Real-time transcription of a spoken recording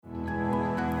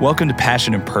Welcome to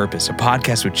Passion and Purpose, a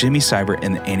podcast with Jimmy Seibert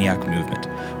and the Antioch Movement.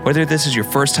 Whether this is your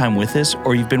first time with us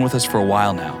or you've been with us for a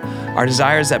while now, our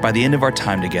desire is that by the end of our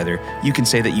time together, you can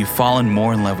say that you've fallen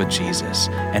more in love with Jesus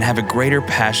and have a greater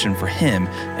passion for Him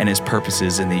and His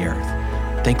purposes in the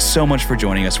earth. Thanks so much for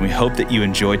joining us, and we hope that you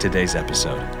enjoyed today's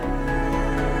episode.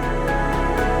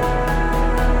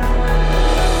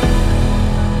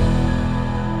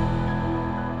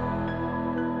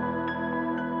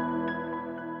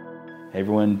 Hey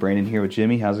everyone, Brandon here with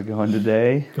Jimmy. How's it going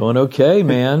today? Going okay,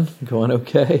 man. Going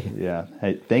okay. Yeah.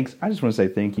 Hey, thanks. I just want to say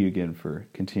thank you again for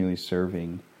continually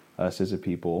serving us as a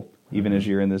people, even as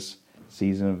you're in this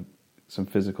season of some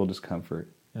physical discomfort.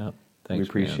 Yeah. Thanks. We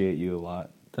appreciate you a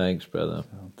lot. Thank brother.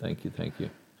 Thank you.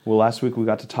 Well, last week we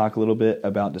got to talk a little bit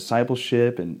about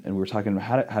discipleship, and we were talking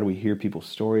about how do we hear people's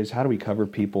stories? How do we cover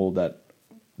people that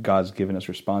God's given us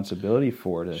responsibility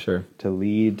for to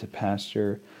lead, to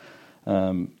pastor?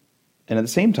 And at the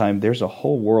same time, there's a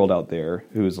whole world out there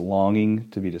who is longing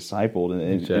to be discipled,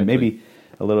 and maybe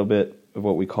a little bit of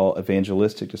what we call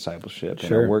evangelistic discipleship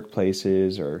in our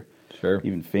workplaces or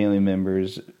even family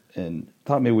members. And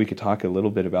thought maybe we could talk a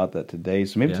little bit about that today.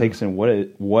 So maybe take us in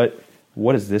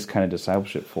what is this kind of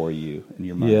discipleship for you in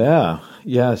your mind?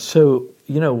 Yeah. So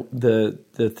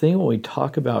the thing when we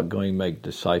talk about going make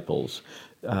disciples.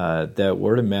 That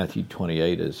word in Matthew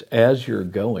 28 is, as you're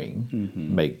going,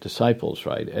 make disciples,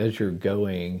 right? As you're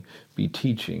going, be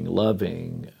teaching,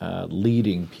 loving,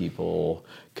 leading people,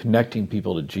 connecting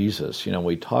people to Jesus.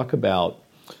 We talk about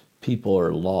people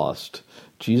are lost.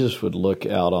 Jesus would look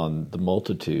out on the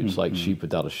multitudes like sheep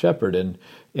without a shepherd, and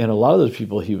a lot of those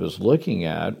people he was looking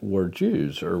at were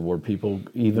Jews or were people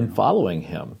even following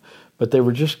him. But they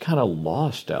were just kind of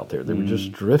lost out there. They were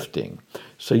just drifting.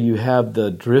 So you have the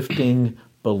drifting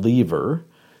believer,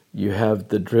 you have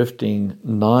the drifting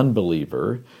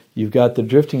non-believer, you've got the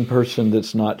drifting person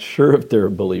that's not sure if they're a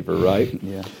believer, right?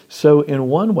 Yeah. So in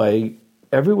one way,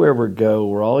 everywhere we go,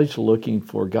 we're always looking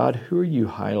for, God, who are you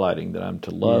highlighting that I'm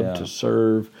to love, to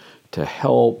serve, to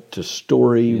help, to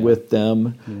story with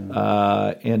them,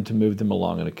 and to move them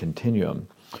along in a continuum.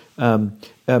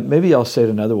 Maybe I'll say it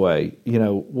another way.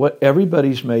 What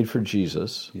everybody's made for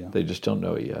Jesus. They just don't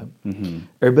know it yet.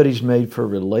 Everybody's made for a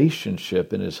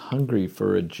relationship and is hungry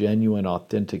for a genuine,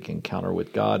 authentic encounter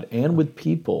with God and with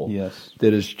people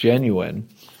that is genuine.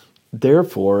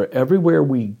 Therefore, everywhere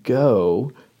we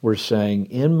go, we're saying,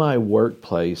 in my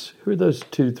workplace, who are those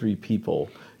 2-3 people,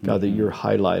 God, that you're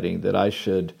highlighting that I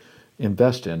should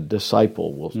invest in,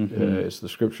 disciple, as the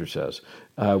Scripture says.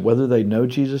 Whether they know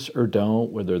Jesus or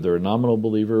don't, whether they're a nominal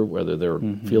believer, whether they're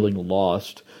feeling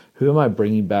lost, who am I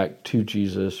bringing back to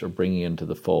Jesus or bringing into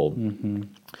the fold?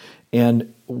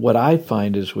 And what I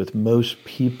find is with most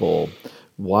people,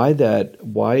 why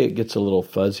it gets a little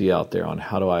fuzzy out there on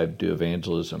how do I do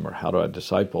evangelism or how do I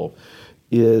disciple,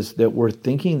 is that we're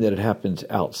thinking that it happens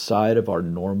outside of our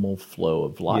normal flow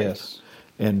of life. Yes.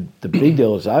 And the big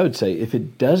deal is, I would say, if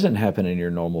it doesn't happen in your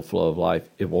normal flow of life,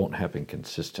 it won't happen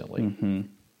consistently.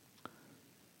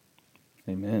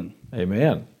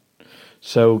 Amen.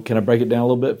 So can I break it down a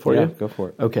little bit for you? Go for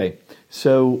it. Okay.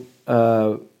 So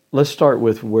let's start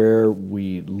with where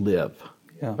we live.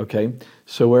 Okay.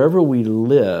 So wherever we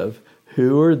live,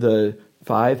 who are the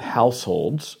 5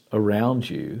 households around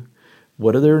you?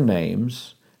 What are their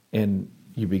names? And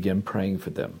you begin praying for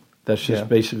them. That's just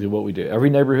basically what we do.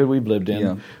 Every neighborhood we've lived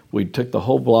in, we took the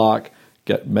whole block,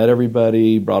 met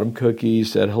everybody, brought them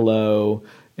cookies, said hello,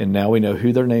 and now we know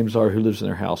who their names are, who lives in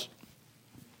their house.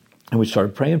 And we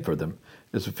started praying for them.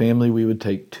 As a family, we would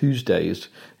take Tuesdays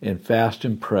and fast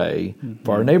and pray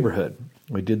for our neighborhood.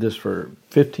 We did this for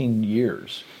 15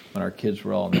 years when our kids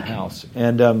were all in the house.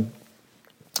 And then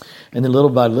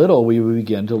little by little, we would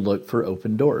begin to look for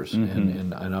open doors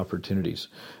and opportunities.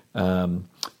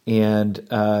 And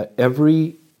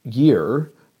every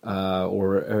year,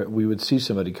 or we would see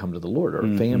somebody come to the Lord, or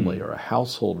a family, or a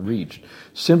household reached,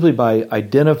 simply by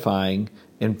identifying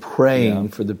and praying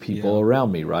for the people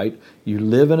around me, right? You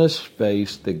live in a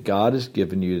space that God has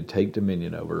given you to take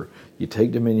dominion over. You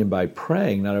take dominion by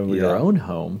praying, not over your own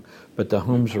home, but the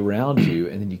homes around you,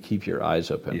 and then you keep your eyes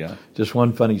open. Just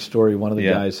one funny story, one of the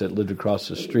guys that lived across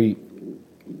the street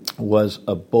was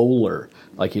a bowler,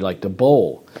 like he liked to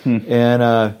bowl. And,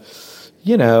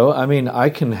 I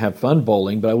can have fun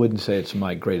bowling, but I wouldn't say it's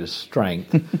my greatest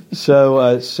strength. So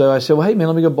I said, well, hey, man,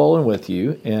 let me go bowling with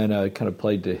you, and kind of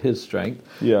played to his strength.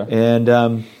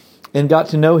 And got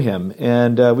to know him.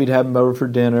 And we'd have him over for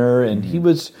dinner, and he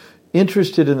was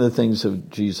interested in the things of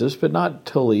Jesus, but not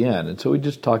totally in. And so we'd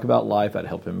just talk about life. I'd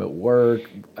help him at work,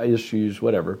 issues,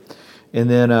 whatever. And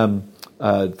then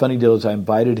funny deal is I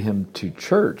invited him to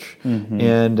church.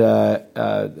 And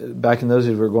back in those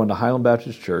days, we were going to Highland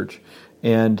Baptist Church.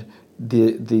 And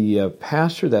the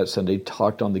pastor that Sunday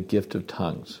talked on the gift of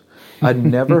tongues. I'd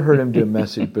never heard him do a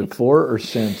message before or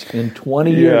since in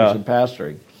 20 years of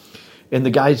pastoring. And the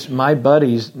guys, my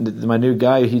buddies, my new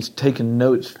guy, he's taking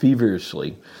notes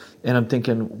feverishly. And I'm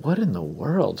thinking, what in the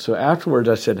world? So afterwards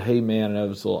I said, hey, man, and I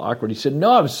was a little awkward. He said,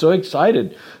 no, I was so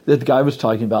excited that the guy was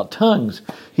talking about tongues.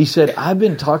 He said, I've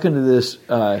been talking to this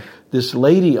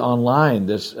lady online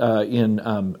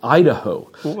in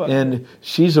Idaho. What? And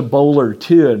she's a bowler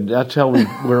too, and that's how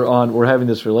we're having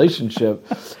this relationship.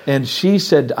 And she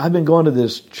said, I've been going to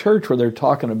this church where they're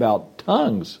talking about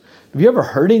tongues. Have you ever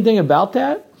heard anything about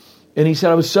that? And he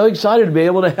said, I was so excited to be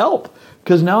able to help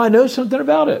because now I know something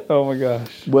about it. Oh my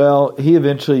gosh. Well, he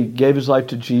eventually gave his life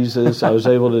to Jesus. I was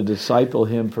able to disciple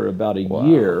him for about a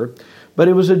year. But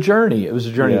it was a journey. It was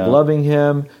a journey of loving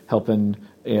him, helping,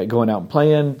 going out and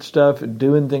playing stuff,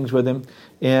 doing things with him.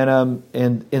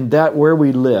 And that where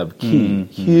we live, key,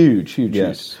 huge.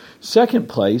 Yes. Second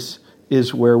place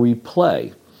is where we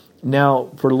play.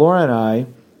 Now, for Laura and I,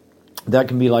 that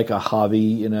can be like a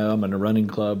hobby, I'm in a running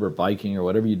club or biking or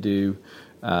whatever you do,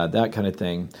 that kind of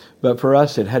thing. But for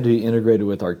us, it had to be integrated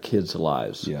with our kids'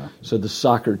 lives. Yeah. So the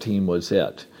soccer team was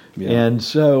it. Yeah. And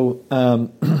so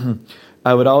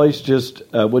I would always just,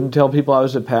 wouldn't tell people I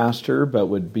was a pastor, but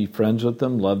would be friends with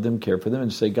them, love them, care for them,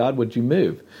 and say, God, would you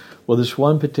move? Well, this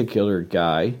one particular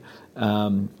guy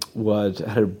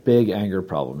had a big anger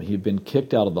problem. He'd been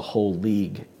kicked out of the whole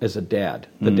league as a dad,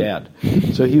 dad.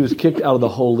 So he was kicked out of the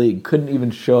whole league, couldn't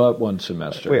even show up one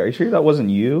semester. Wait, are you sure that wasn't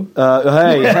you?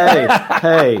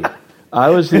 Hey. I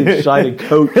was the excited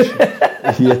coach.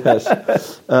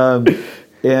 Yes.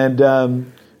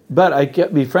 But I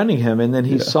kept befriending him, and then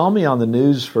he saw me on the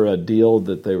news for a deal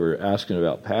that they were asking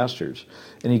about pastors.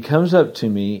 And he comes up to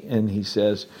me and he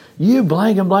says, you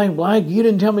blank and blank blank, you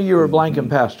didn't tell me you were blank and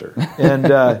pastor.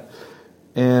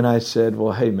 And I said,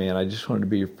 well, hey, man, I just wanted to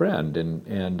be your friend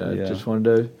and just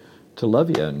wanted to love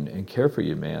you and care for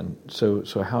you, man. So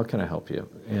how can I help you?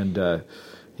 And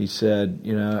he said,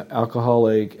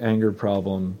 alcoholic, anger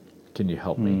problem, can you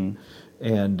help me?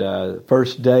 And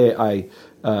first day, I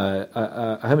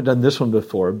haven't done this one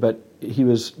before, but he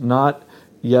was not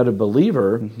yet a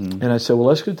believer. And I said, well,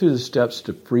 let's go through the steps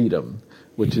to freedom,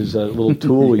 which is a little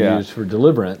tool we use for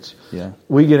deliverance. Yeah.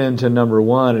 We get into number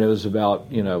one, and it was about,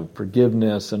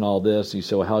 forgiveness and all this. He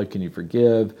said, well, how can you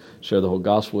forgive? Share the whole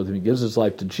gospel with him. He gives his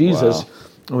life to Jesus,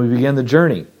 and we began the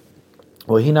journey.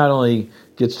 Well, he not only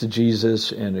gets to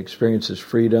Jesus and experiences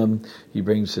freedom, he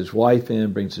brings his wife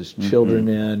in, brings his children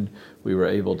in. We were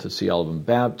able to see all of them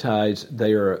baptized.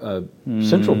 They are a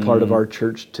central part of our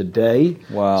church today.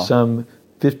 Wow. Some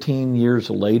 15 years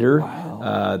later,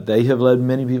 they have led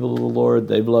many people to the Lord.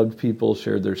 They've loved people,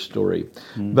 shared their story.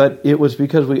 But it was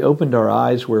because we opened our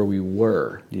eyes where we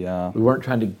were. Yeah. We weren't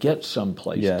trying to get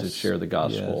someplace to share the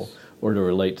gospel or to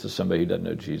relate to somebody who doesn't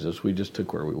know Jesus. We just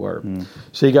took where we were.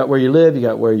 So you got where you live, you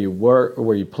got where you work, or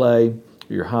where you play,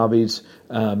 your hobbies.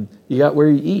 You got where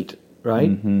you eat,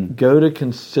 right? Go to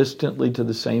consistently to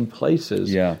the same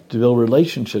places to build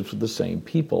relationships with the same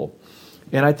people.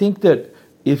 And I think that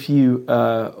if you,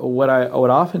 what I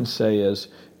would often say is,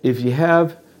 if you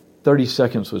have 30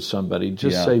 seconds with somebody,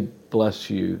 just say, bless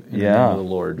you in the name of the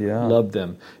Lord. Love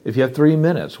them. If you have 3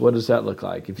 minutes, what does that look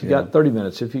like? If you got 30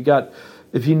 minutes, if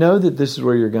you know that this is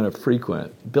where you're going to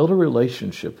frequent, build a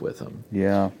relationship with them.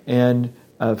 Yeah. And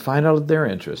find out their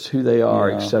interests, who they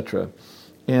are, etc.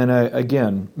 And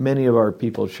again, many of our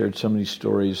people shared so many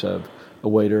stories of a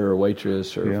waiter or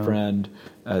waitress or a friend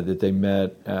that they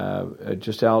met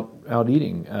just out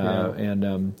eating,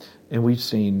 and we've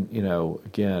seen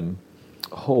again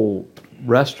whole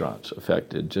restaurants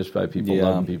affected just by people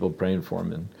loving people, praying for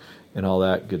them, and all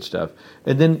that good stuff.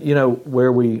 And then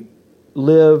where we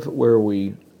live, where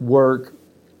we work,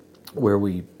 where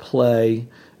we play,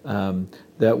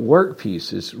 that work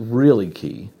piece is really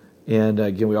key. And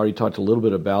again, we already talked a little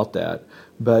bit about that,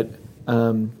 but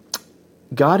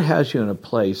God has you in a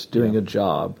place doing a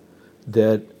job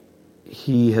that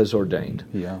He has ordained.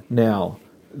 Yeah. Now,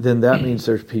 then that means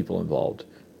there's people involved.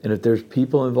 And if there's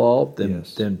people involved,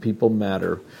 then people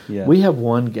matter. Yes. We have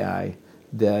one guy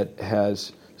that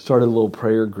has started little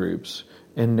prayer groups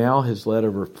and now has led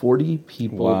over 40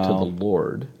 people to the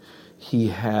Lord. He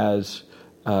has,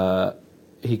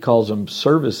 he calls them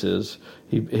services.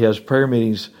 He has prayer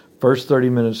meetings first 30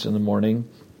 minutes in the morning,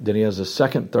 then he has a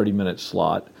second 30-minute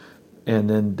slot. and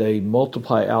then they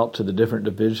multiply out to the different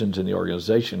divisions in the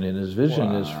organization. And his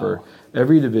vision is for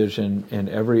every division and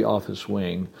every office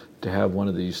wing to have one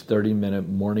of these 30-minute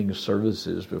morning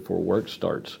services before work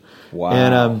starts. Wow.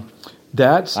 And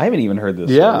I haven't even heard this.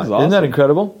 Yeah, this is awesome. Isn't that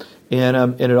incredible?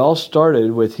 And it all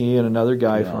started with he and another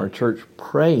guy from our church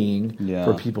praying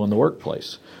for people in the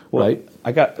workplace. Well, right?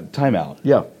 I got time out.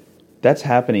 Yeah. That's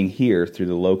happening here through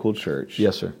the local church.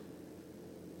 Yes, sir.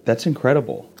 That's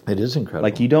incredible. It is incredible.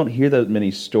 Like, you don't hear that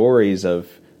many stories of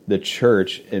the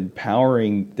church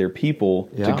empowering their people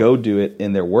to go do it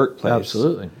in their workplace.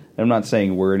 Absolutely. And I'm not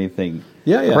saying we're anything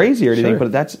crazy or anything,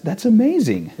 but that's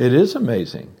amazing. It is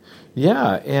amazing.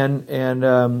 Yeah,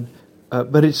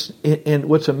 but and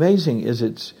what's amazing is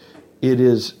it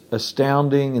is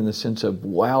astounding in the sense of,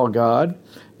 wow, God,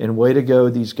 and way to go,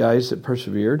 these guys that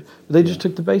persevered. But they just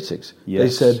took the basics. Yes. They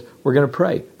said, we're going to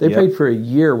pray. They prayed for a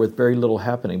year with very little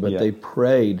happening, but they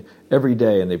prayed every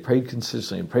day, and they prayed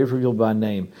consistently, and prayed for people by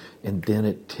name, and then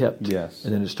it tipped. Yes.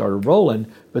 And then it started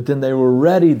rolling, but then they were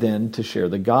ready then to share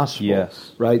the gospel.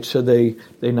 Yes. Right? So they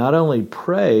not only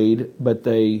prayed, but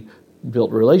they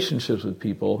built relationships with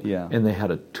people, and they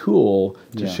had a tool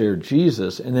to share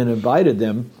Jesus, and then invited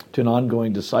them to an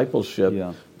ongoing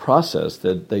discipleship process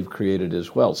that they've created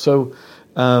as well. So,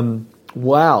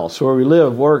 wow. So where we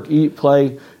live, work, eat,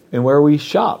 play, and where we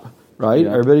shop, right?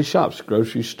 Yeah. Everybody shops,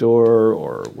 grocery store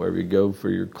or wherever you go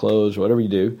for your clothes, whatever you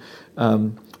do.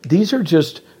 These are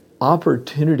just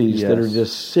opportunities that are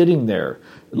just sitting there,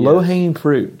 low-hanging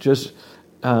fruit. Just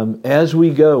as we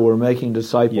go, we're making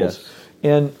disciples. Yes.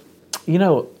 And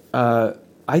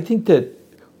I think that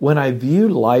when I view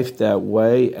life that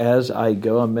way, as I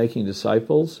go, I'm making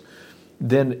disciples,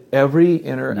 then every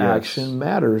interaction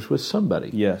matters with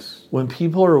somebody. Yes. When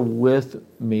people are with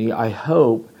me, I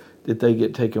hope that they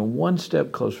get taken one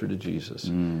step closer to Jesus.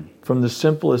 From the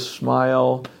simplest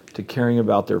smile to caring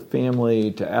about their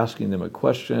family, to asking them a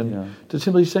question, to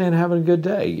simply saying, having a good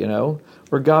day,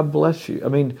 or God bless you. I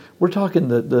mean, we're talking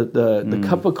the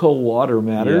cup of cold water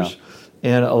matters. Yeah.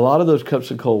 And a lot of those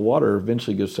cups of cold water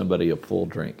eventually give somebody a full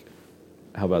drink.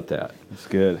 How about that? That's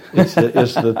good. It's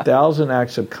the 1,000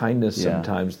 acts of kindness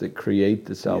sometimes that create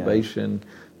the salvation,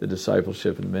 the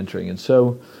discipleship, and mentoring. And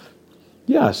so,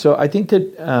 so I think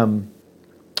that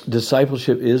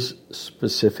discipleship is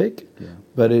specific,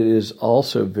 but it is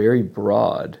also very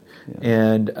broad. Yeah.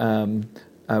 And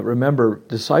remember,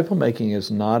 disciple making is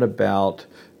not about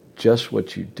just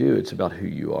what you do; it's about who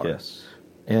you are. Yes.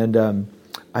 And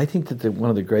I think that one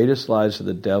of the greatest lies of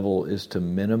the devil is to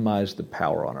minimize the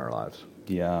power on our lives.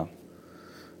 Yeah.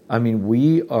 I mean,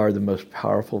 we are the most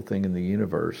powerful thing in the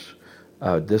universe,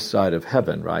 this side of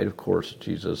heaven, right? Of course,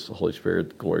 Jesus, the Holy Spirit,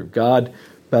 the glory of God.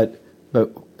 But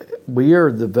we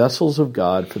are the vessels of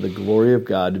God for the glory of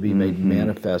God to be made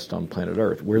manifest on planet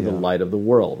Earth. We're the light of the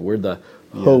world. We're the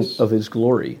hope of His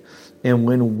glory. And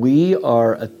when we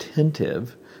are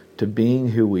attentive to being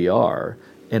who we are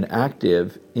and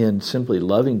active in simply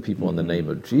loving people in the name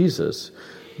of Jesus,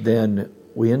 then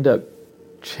we end up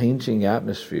changing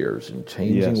atmospheres and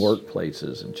changing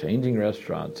workplaces and changing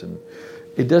restaurants. And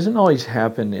it doesn't always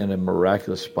happen in a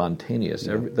miraculous, spontaneous,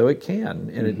 though it can,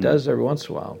 and it does every once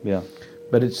in a while. Yeah.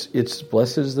 But it's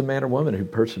blessed is the man or woman who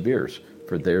perseveres,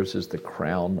 for theirs is the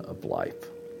crown of life.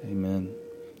 Amen.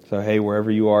 So, hey,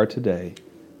 wherever you are today,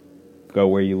 go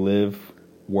where you live,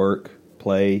 work,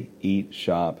 play, eat,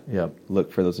 shop. Yep.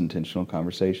 Look for those intentional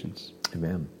conversations.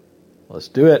 Amen. Let's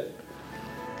do it.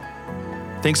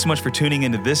 Thanks so much for tuning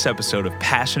into this episode of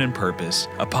Passion and Purpose,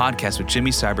 a podcast with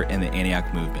Jimmy Seibert and the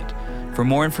Antioch Movement. For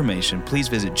more information, please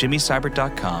visit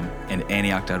jimmyseibert.com and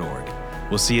antioch.org.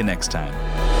 We'll see you next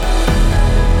time.